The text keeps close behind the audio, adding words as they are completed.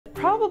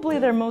probably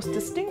their most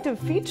distinctive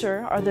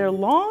feature are their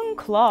long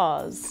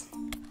claws.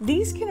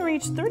 These can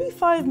reach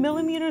 35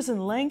 millimeters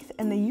in length,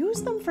 and they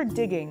use them for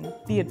digging,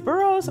 be it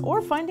burrows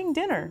or finding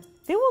dinner.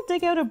 They will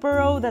dig out a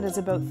burrow that is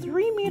about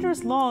 3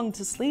 meters long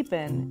to sleep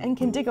in, and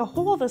can dig a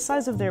hole the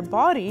size of their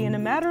body in a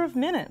matter of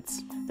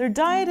minutes. Their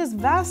diet is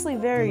vastly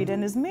varied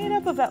and is made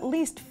up of at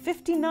least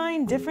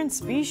 59 different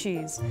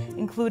species,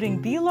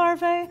 including bee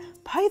larvae,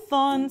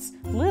 pythons,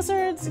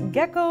 lizards,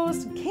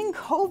 geckos, king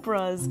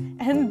cobras,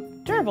 and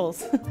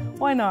gerbils.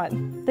 Why not?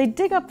 They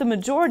dig up the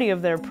majority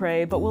of their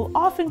prey, but will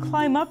often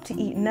climb up to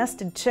eat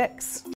nested chicks.